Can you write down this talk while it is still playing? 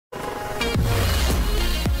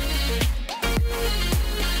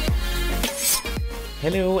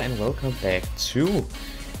Hello and welcome back to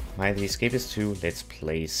my The Escapists 2 Let's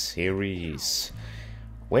Play series,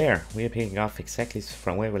 where we are picking off exactly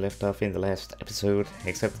from where we left off in the last episode,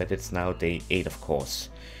 except that it's now day 8, of course.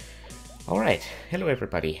 Alright, hello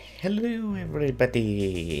everybody. Hello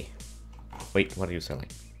everybody. Wait, what are you selling?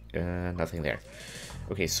 Nothing there.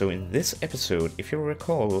 Okay, so in this episode, if you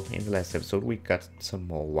recall, in the last episode we got some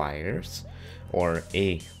more wires, or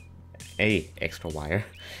a extra wire,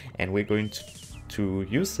 and we're going to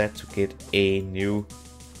use that to get a new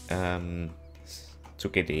sign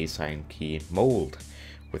key mold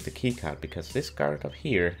with the key card, because this guard up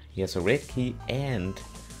here, he has a red key and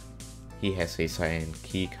he has a sign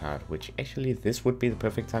key card, which actually this would be the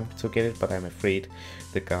perfect time to get it, but I'm afraid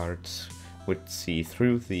the guards would see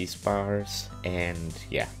through these bars, and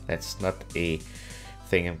yeah, that's not a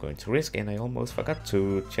thing I'm going to risk. And I almost forgot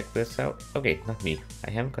to check this out. Okay, not me,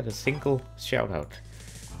 I haven't got a single shout out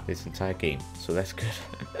this entire game, so that's good.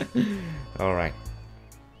 Alright,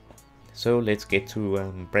 so let's get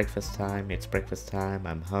to breakfast time. It's breakfast time,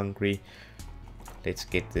 I'm hungry, let's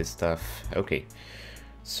get this stuff. Okay,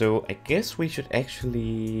 so I guess we should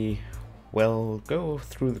actually, well, go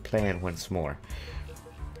through the plan once more.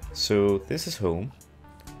 So this is home.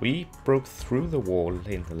 We broke through the wall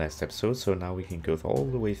in the last episode, so now we can go all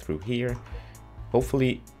the way through here,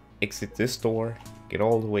 hopefully exit this door, get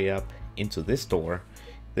all the way up into this door.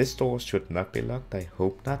 This door should not be locked, I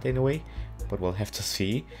hope not anyway, but we'll have to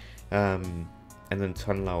see. And then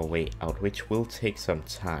tunnel our way out, which will take some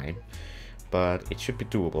time, but it should be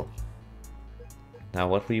doable. Now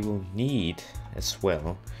what we will need as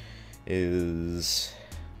well is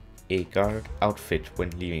a guard outfit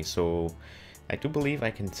when leaving. So I do believe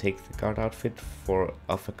I can take the guard outfit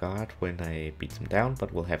off a guard when I beat them down,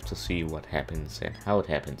 but we'll have to see what happens and how it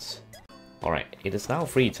happens. Alright, it is now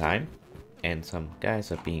free time, and some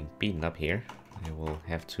guys are being beaten up here. I will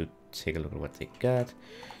have to take a look at what they got.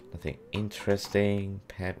 Nothing interesting.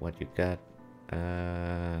 Pat, what you got?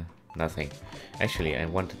 Nothing. Actually, I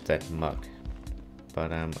wanted that mug,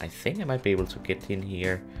 but I think I might be able to get in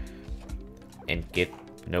here and get...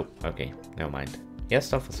 Nope, okay, never mind. Yeah,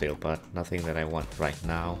 stuff for sale, but nothing that I want right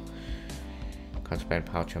now. Contraband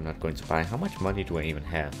pouch I'm not going to buy. How much money do I even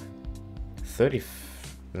have? 30...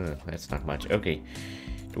 that's not much. Okay.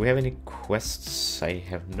 Do we have any quests? I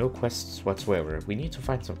have no quests whatsoever. We need to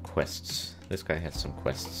find some quests. This guy has some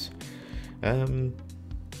quests. So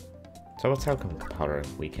what's talcum powder?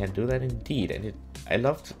 We can do that indeed. And I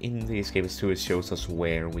loved in the Escapists 2 it shows us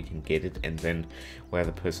where we can get it, and then where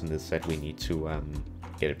the person is that we need to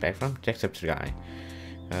get it back from. Jacksepticeye.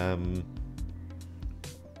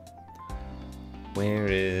 Where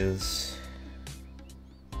is...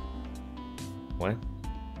 What?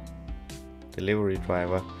 Delivery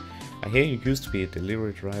driver. I hear you used to be a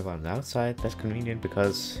delivery driver on the outside. That's convenient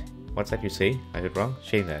because... What's that you say? I heard wrong?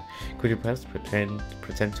 Shame that. Could you perhaps pretend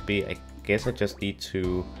to be... I guess I just need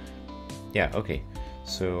to... Yeah, okay.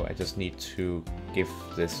 So I just need to give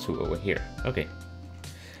this to over here. Okay.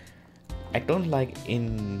 I don't like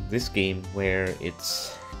in this game where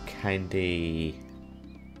it's kinda...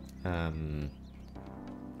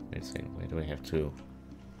 let's see, where do I have to...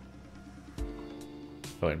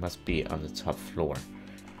 Oh, it must be on the top floor.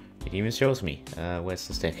 It even shows me where's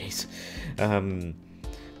the staircase.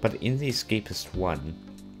 But in the Escapist 1,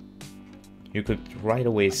 you could right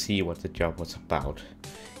away see what the job was about.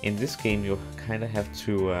 In this game, you kind of have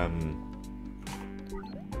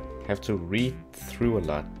to read through a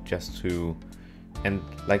lot just to... And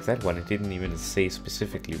like that one, it didn't even say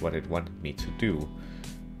specifically what it wanted me to do.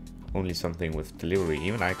 Only something with delivery.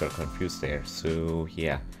 Even I got confused there. So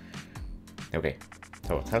yeah. Okay.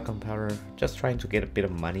 So talcum powder, just trying to get a bit of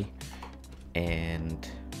money. And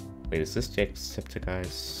wait, is this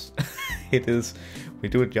Jacksepticeye's? It is. We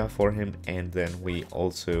do a job for him, and then we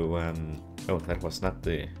also oh, that was not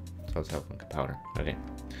the talcum powder. Okay,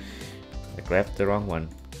 I grabbed the wrong one.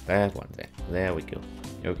 That one there we go.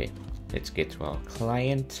 Okay, let's get to our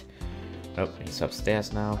client. Oh, he's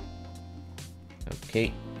upstairs now.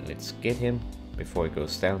 Okay, let's get him before he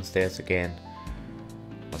goes downstairs again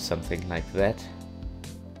or something like that.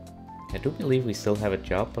 I do believe we still have a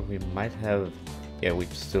job, but we might have... Yeah, we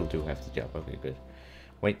still do have the job. Okay, good.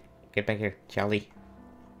 Wait, get back here, Charlie.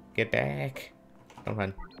 Get back. Don't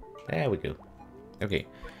run. There we go. Okay,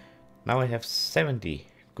 now I have 70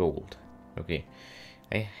 gold. Okay,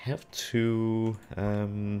 I have to...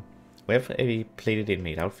 we have a plated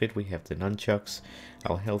inmate outfit. We have the nunchucks.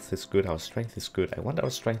 Our health is good. Our strength is good. I want our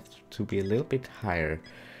strength to be a little bit higher.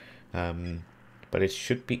 But it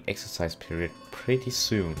should be exercise period pretty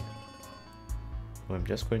soon. I'm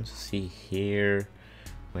just going to see here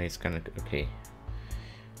where it's gonna... Okay,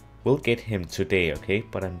 We'll get him today, okay?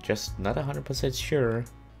 But I'm just not 100% sure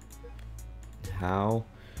how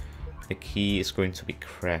the key is going to be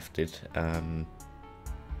crafted. I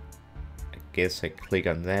guess I click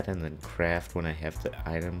on that and then craft when I have the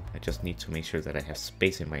item. I just need to make sure that I have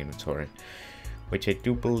space in my inventory, which I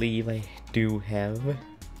do believe I do have.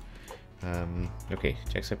 Okay,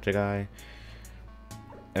 Jacksepticeye.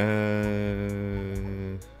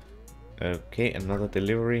 Okay, another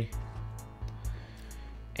delivery.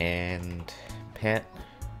 And pet.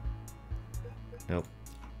 Nope.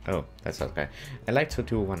 Oh, that's okay. I like to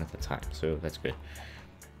do one at a time, so that's good.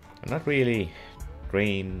 I'm not really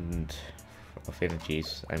drained of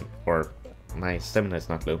energies, or my stamina is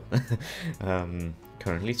not low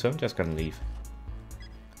currently, so I'm just gonna leave.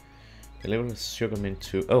 Deliver Sugarman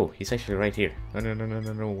to... Oh, he's actually right here. No.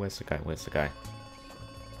 Where's the guy? Where's the guy?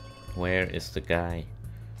 Where is the guy?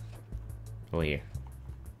 Oh, here.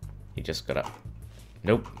 He just got up.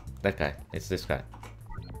 Nope, that guy. It's this guy.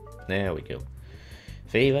 There we go.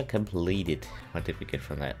 Favor completed. What did we get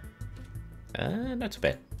from that? Not too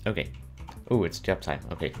bad. Okay. Oh, it's job time.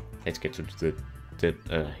 Okay, let's get to the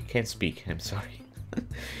I can't speak. I'm sorry.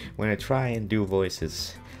 When I try and do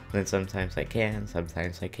voices, then sometimes I can,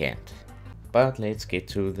 sometimes I can't. But let's get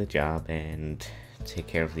to the job and take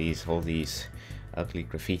care of all these ugly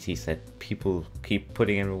graffitis that people keep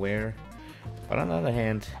putting everywhere. But on the other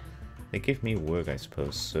hand, they give me work, I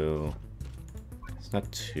suppose, so it's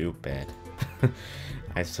not too bad.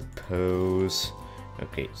 I suppose.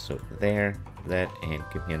 Okay, so there, that, and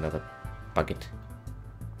give me another bucket.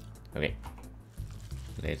 Okay,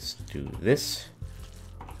 let's do this.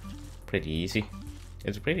 Pretty easy.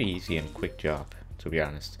 It's a pretty easy and quick job, to be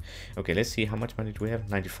honest. Okay, let's see how much money do we have.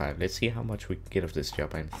 95. Let's see how much we can get of this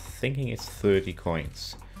job. I'm thinking it's 30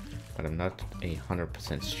 coins, but I'm not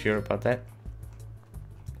 100% sure about that.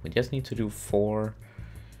 We just need to do 4.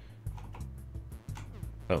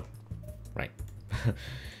 Oh, right.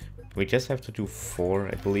 We just have to do 4,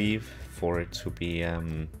 I believe, for it to be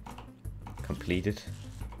completed.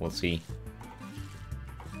 We'll see.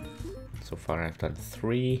 So far I've done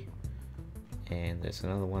 3. And there's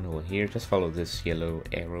another one over here. Just follow this yellow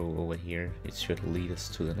arrow over here. It should lead us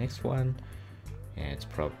to the next one. And it's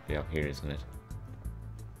probably up here, isn't it?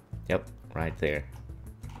 Yep, right there.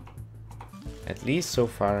 At least so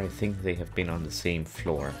far I think they have been on the same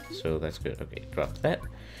floor. So that's good. Okay, drop that.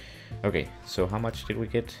 Okay, so how much did we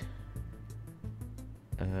get?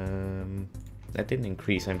 That didn't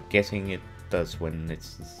increase. I'm guessing it does when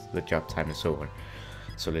the job time is over.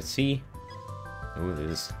 So let's see. Ooh,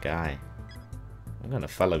 this guy. I'm gonna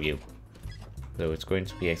follow you. Though it's going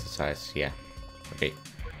to be exercise, yeah. Okay.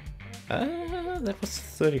 That was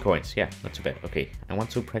 30 coins. Yeah, not too bad. Okay, I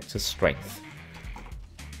want to practice strength.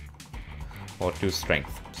 Or do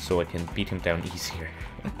strength, so I can beat him down easier.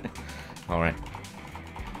 Alright.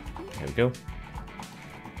 There we go.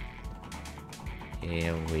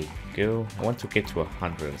 Here we go. I want to get to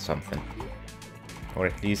 100 or something. Or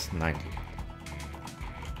at least 90.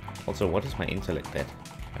 Also, what is my intellect at?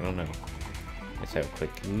 I don't know. Let's have a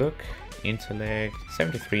quick look. Intellect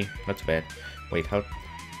 73, not too bad. Wait, how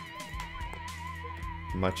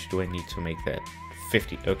much do I need to make that?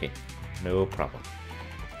 50, okay, no problem.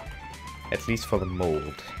 At least for the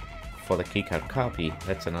mold. For the keycard copy,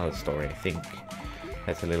 that's another story. I think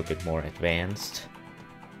that's a little bit more advanced.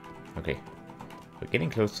 Okay, we're getting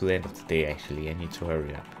close to the end of the day actually. I need to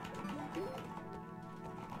hurry up.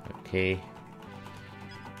 Okay,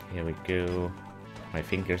 here we go. My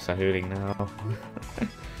fingers are hurting now.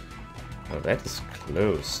 Oh, that is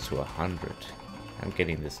close to 100. I'm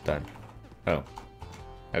getting this done. Oh,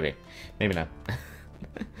 okay, maybe not.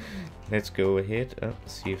 Let's go ahead. Oh,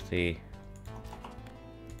 see if they...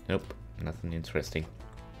 Nope, nothing interesting.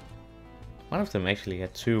 One of them actually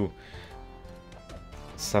had 2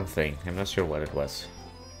 something. I'm not sure what it was.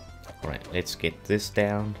 Alright, let's get this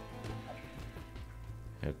down.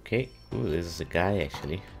 Okay. Ooh, this is a guy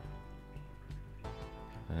actually.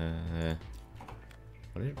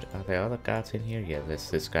 Are there other guards in here? Yeah, there's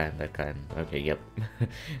this guy and that guy. Okay, yep.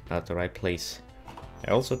 Not the right place.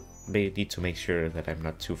 I also need to make sure that I'm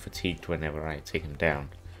not too fatigued whenever I take him down.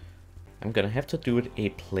 I'm gonna have to do it a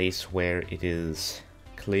place where it is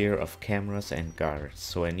clear of cameras and guards.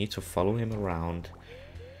 So I need to follow him around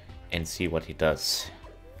and see what he does.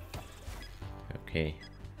 Okay.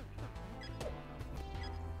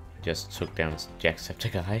 Just took down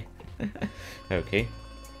Jacksepticeye. Okay.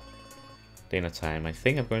 Dinner time. I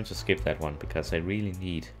think I'm going to skip that one because I really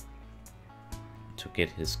need to get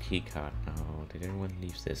his key card. Oh, did anyone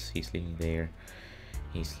leave this? He's leaving there.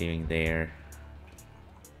 He's leaving there.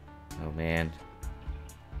 Oh man.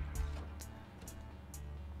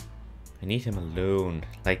 I need him alone,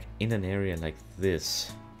 like in an area like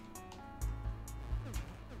this.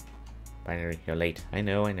 Binary, you're late. I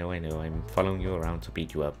know. I'm following you around to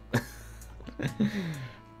beat you up.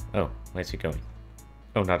 Oh, where's he going?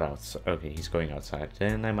 Oh, not out. Okay, he's going outside.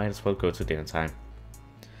 Then I might as well go to dinner time.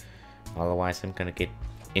 Otherwise, I'm gonna get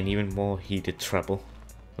in even more heated trouble,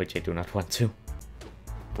 which I do not want to.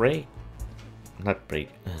 Break. Not break.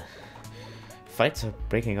 Fights are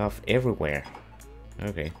breaking off everywhere.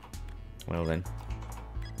 Okay. Well then.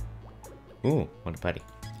 Ooh, what a party.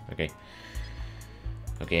 Okay.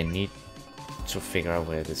 Okay, I need to figure out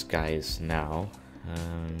where this guy is now.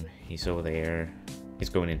 He's over there. He's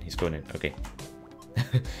going in. Okay.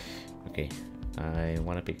 Okay. I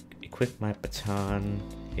want to equip my baton.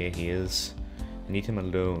 Here he is. I need him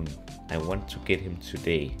alone. I want to get him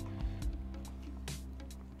today.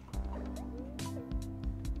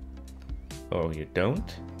 Oh, you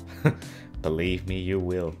don't? Believe me, you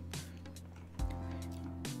will.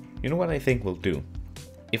 You know what I think we'll do?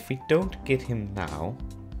 If we don't get him now,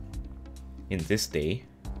 in this day,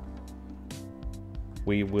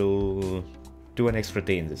 we will do an extra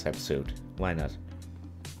day in this episode. Why not?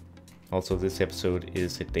 Also, this episode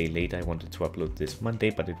is a day late. I wanted to upload this Monday,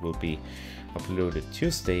 but it will be uploaded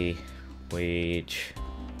Tuesday, which...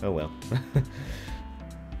 oh well.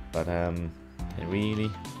 But I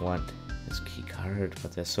really want this key card,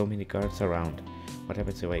 but there's so many guards around. What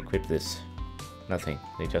happens if I equip this? Nothing.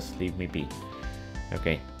 They just leave me be.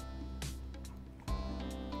 Okay.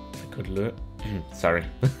 If I could lure... sorry.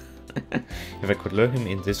 If I could lure him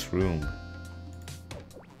in this room.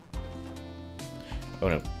 Oh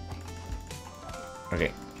no.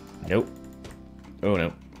 Okay. Nope. Oh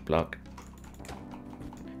no. Block.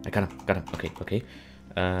 I got him. Okay.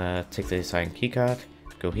 Take the assigned keycard.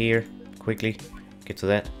 Go here. Quickly. Get to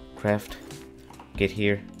that. Craft. Get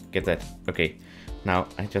here. Get that. Okay. Now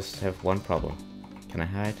I just have one problem. Can I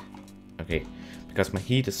hide? Okay. Because my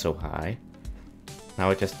heat is so high. Now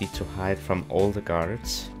I just need to hide from all the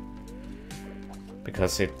guards.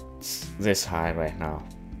 Because it's this high right now.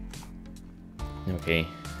 Okay.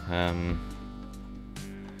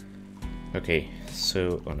 Okay,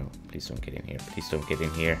 so... oh no, please don't get in here. Please don't get in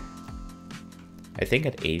here. I think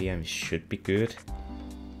at 80 I should be good.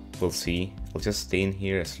 We'll see. I'll just stay in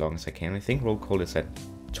here as long as I can. I think roll call is at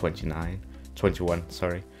 21,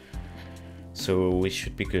 sorry. So we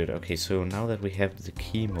should be good. Okay, so now that we have the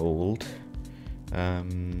key mold...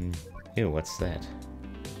 ew, what's that?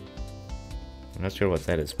 I'm not sure what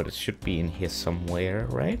that is, but it should be in here somewhere,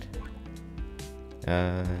 right?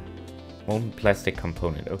 Molten plastic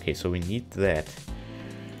component. Okay, so we need that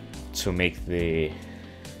to make the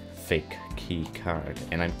fake key card.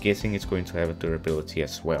 And I'm guessing it's going to have a durability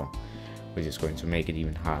as well, which is going to make it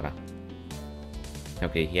even harder.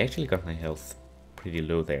 Okay, he actually got my health pretty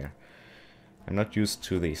low there. I'm not used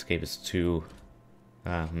to the Escapists 2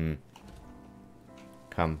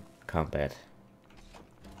 combat.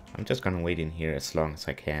 I'm just gonna wait in here as long as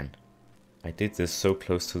I can. I did this so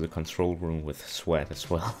close to the control room with sweat as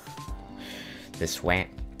well. The sweat.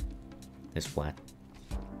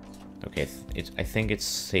 Okay, I think it's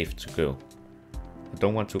safe to go. I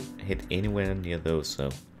don't want to hit anywhere near those, so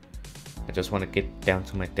I just want to get down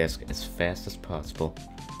to my desk as fast as possible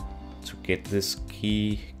to get this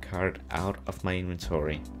key card out of my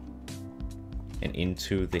inventory and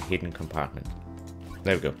into the hidden compartment.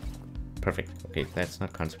 There we go. Perfect. Okay, that's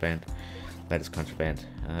not contraband. That is contraband.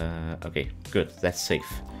 Okay, good. That's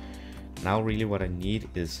safe. Now really what I need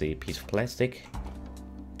is a piece of plastic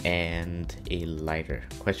and a lighter.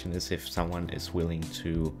 Question is if someone is willing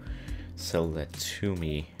to sell that to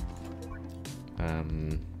me.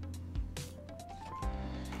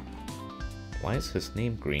 Why is his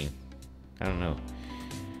name green? I don't know.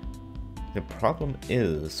 The problem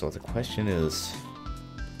is, or the question is,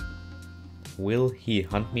 will he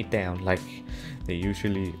hunt me down like they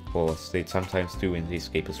usually, or they sometimes do in the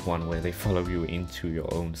Escapist 1, where they follow you into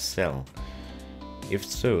your own cell? If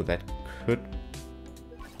so, that could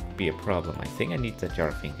be a problem. I think I need that jar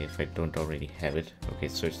of ink if I don't already have it. Okay,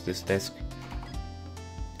 search this desk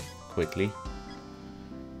quickly.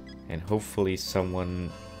 And hopefully someone...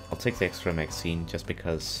 I'll take the extra magazine just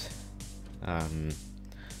because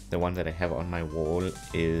the one that I have on my wall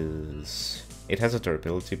is... It has a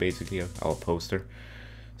durability basically of our poster.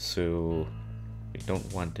 So we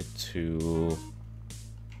don't want it to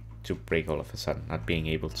break all of a sudden, not being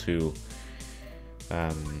able to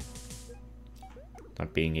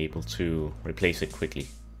replace it quickly.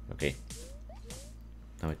 Okay.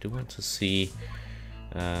 Now I do want to see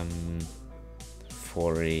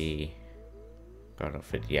for a guard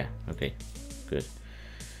of it. Yeah. Okay. Good.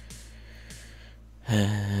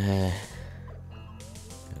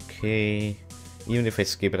 Okay, even if I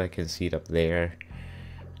skip it, I can see it up there.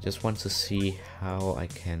 Just want to see how I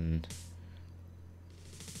can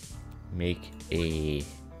make a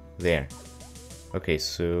there. Okay,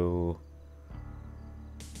 so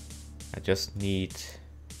I just need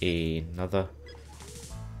another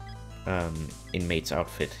inmate's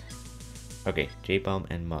outfit. Okay, J-Bomb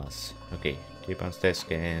and Moss. Okay, J-Bomb's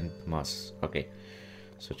desk and Moss. Okay,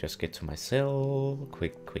 so just get to my cell.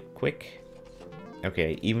 Quick.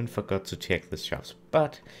 Okay, I even forgot to check the shops.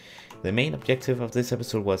 But the main objective of this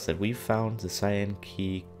episode was that we found the cyan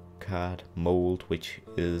key card mold, which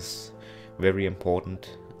is very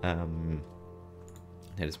important.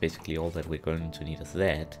 That is basically all that we're going to need of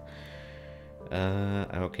that.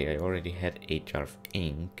 Okay, I already had a jar of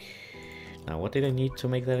ink. Now, what did I need to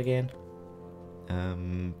make that again?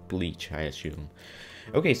 Bleach, I assume.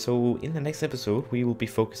 Okay, so in the next episode, we will be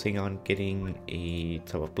focusing on getting a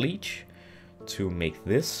tub of bleach to make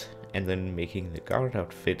this, and then making the guard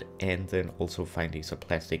outfit, and then also finding some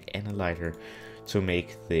plastic and a lighter to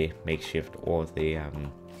make the makeshift or the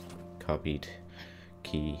copied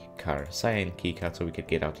key card, cyan key card, so we could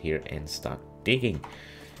get out here and start digging.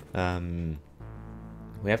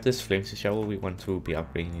 We have this flimsy shovel. We want to be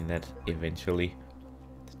upgrading that eventually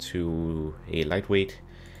to a lightweight,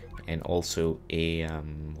 and also a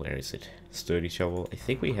where is it, sturdy shovel. I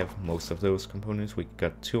think we have most of those components. We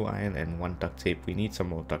got 2 iron and 1 duct tape. We need some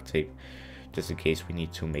more duct tape just in case we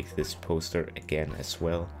need to make this poster again as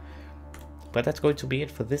well. But that's going to be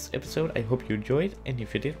it for this episode. I hope you enjoyed, and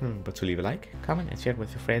if you did, remember to leave a like, comment and share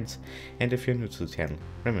with your friends, and if you're new to the channel,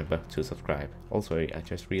 remember to subscribe. Also, I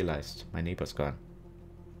just realized my neighbor's gone.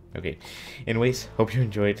 Okay, anyways, hope you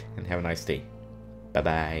enjoyed and have a nice day. Bye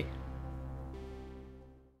bye.